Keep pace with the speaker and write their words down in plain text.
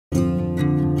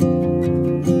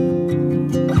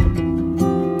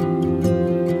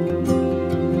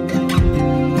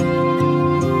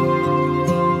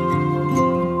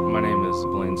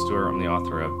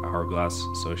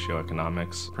Hourglass,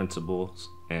 Socioeconomics, Principles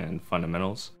and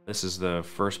Fundamentals. This is the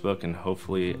first book in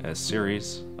hopefully a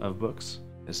series of books.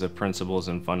 It's the principles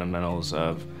and fundamentals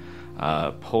of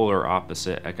polar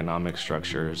opposite economic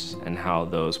structures and how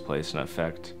those place an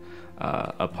effect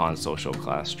upon social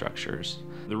class structures.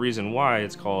 The reason why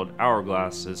it's called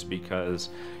Hourglass is because,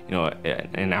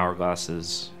 an hourglass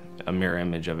is a mirror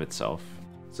image of itself.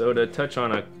 So to touch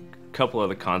on a couple of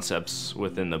the concepts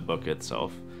within the book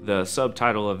itself, the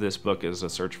subtitle of this book is A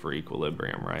Search for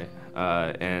Equilibrium, right?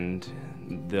 And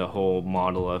the whole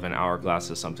model of an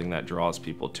hourglass is something that draws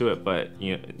people to it, but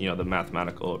the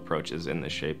mathematical approach is in the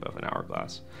shape of an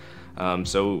hourglass.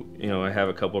 So I have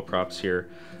a couple of props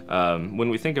here. When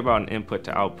we think about an input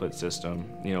to output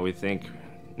system, we think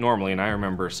normally, and I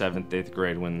remember 7th, 8th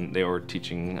grade when they were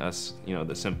teaching us,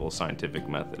 the simple scientific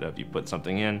method of you put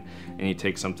something in and you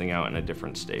take something out in a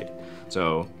different state.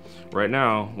 So right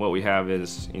now, what we have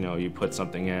is, you put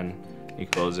something in, you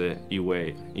close it, you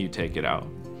wait, you take it out.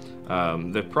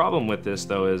 The problem with this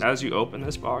though is as you open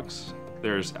this box,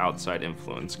 there's outside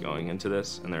influence going into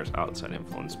this and there's outside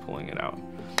influence pulling it out.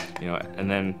 And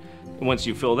then once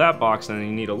you fill that box, then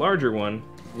you need a larger one.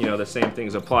 The same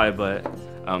things apply, but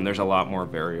there's a lot more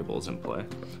variables in play.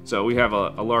 So we have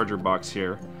a larger box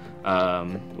here,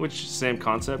 which same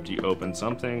concept. You open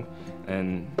something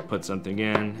and put something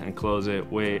in and close it,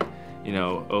 wait,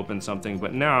 open something.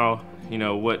 But now,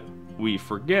 what we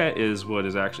forget is what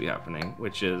is actually happening,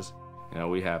 which is,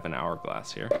 we have an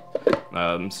hourglass here.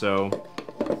 So,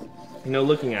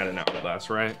 looking at an hourglass,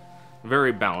 right?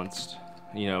 Very balanced,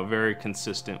 very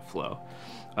consistent flow.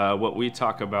 What we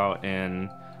talk about in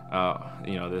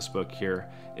this book here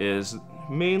is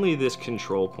mainly this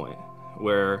control point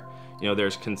where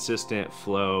there's consistent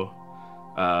flow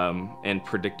and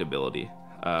predictability,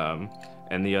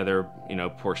 and the other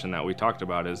portion that we talked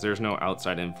about is there's no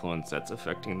outside influence that's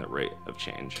affecting the rate of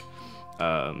change.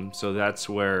 So that's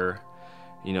where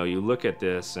you look at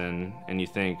this and you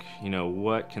think,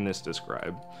 what can this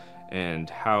describe, and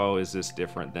how is this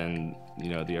different than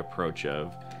the approach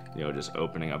of just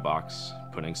opening a box,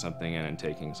 putting something in and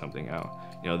taking something out.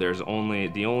 The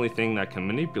only thing that can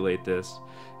manipulate this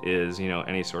is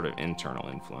any sort of internal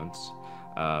influence,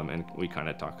 and we kind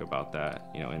of talk about that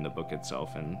in the book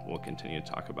itself, and we'll continue to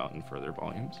talk about in further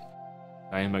volumes.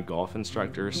 I am a golf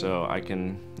instructor, so I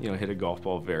can hit a golf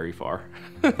ball very far.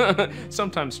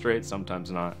 Sometimes straight,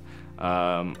 sometimes not.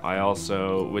 I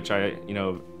also,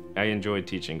 I enjoy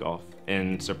teaching golf,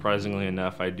 and surprisingly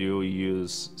enough, I do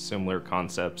use similar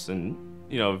concepts in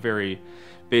very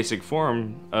basic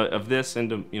form of this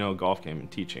into golf game and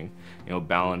teaching.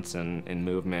 Balance and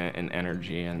movement and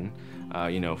energy and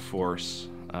force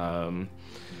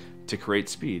to create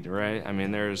speed, right? I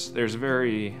mean, there's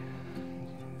very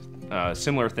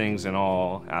similar things in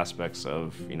all aspects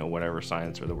of whatever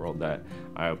science or the world that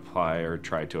I apply or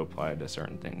try to apply to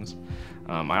certain things.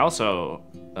 I also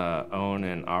own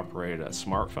and operate a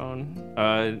smartphone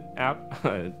app,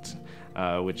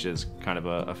 which is kind of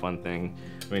a fun thing.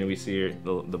 I mean, we see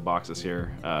the boxes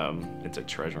here. It's a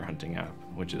treasure hunting app,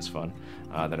 which is fun,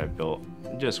 that I built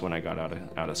just when I got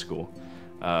out of school.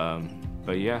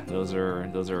 But yeah, those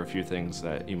are a few things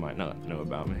that you might not know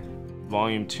about me.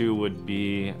 Volume 2 would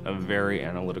be a very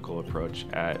analytical approach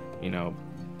at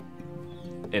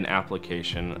an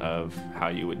application of how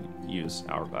you would use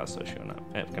Hourglass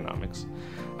Socioeconomics.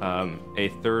 A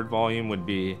third volume would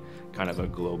be kind of a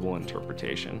global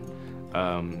interpretation.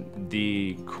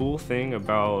 The cool thing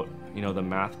about the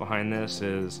math behind this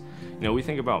is we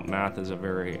think about math as a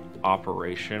very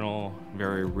operational,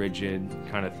 very rigid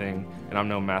kind of thing, and I'm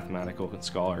no mathematical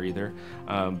scholar either,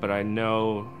 but I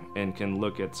know and can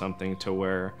look at something to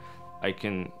where I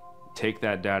can take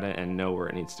that data and know where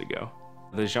it needs to go.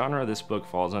 The genre this book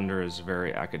falls under is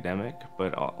very academic,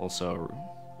 but also,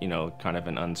 kind of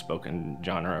an unspoken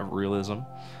genre of realism,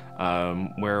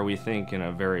 where we think in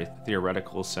a very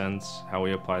theoretical sense how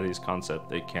we apply these concepts,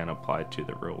 they can apply to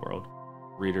the real world.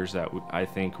 Readers that I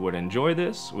think would enjoy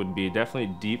this would be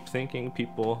definitely deep thinking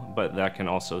people, but that can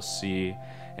also see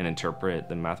and interpret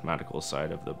the mathematical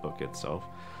side of the book itself.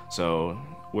 So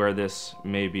where this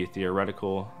may be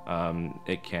theoretical,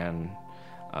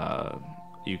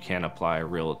 you can apply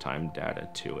real-time data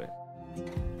to it.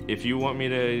 If you want me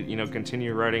to,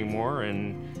 continue writing more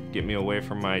and get me away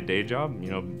from my day job,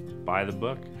 buy the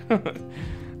book,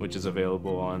 which is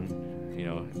available on,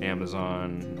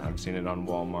 Amazon. I've seen it on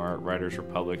Walmart, Writers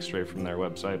Republic, straight from their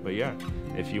website. But yeah,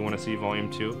 if you want to see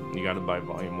Volume 2, you got to buy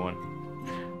Volume 1.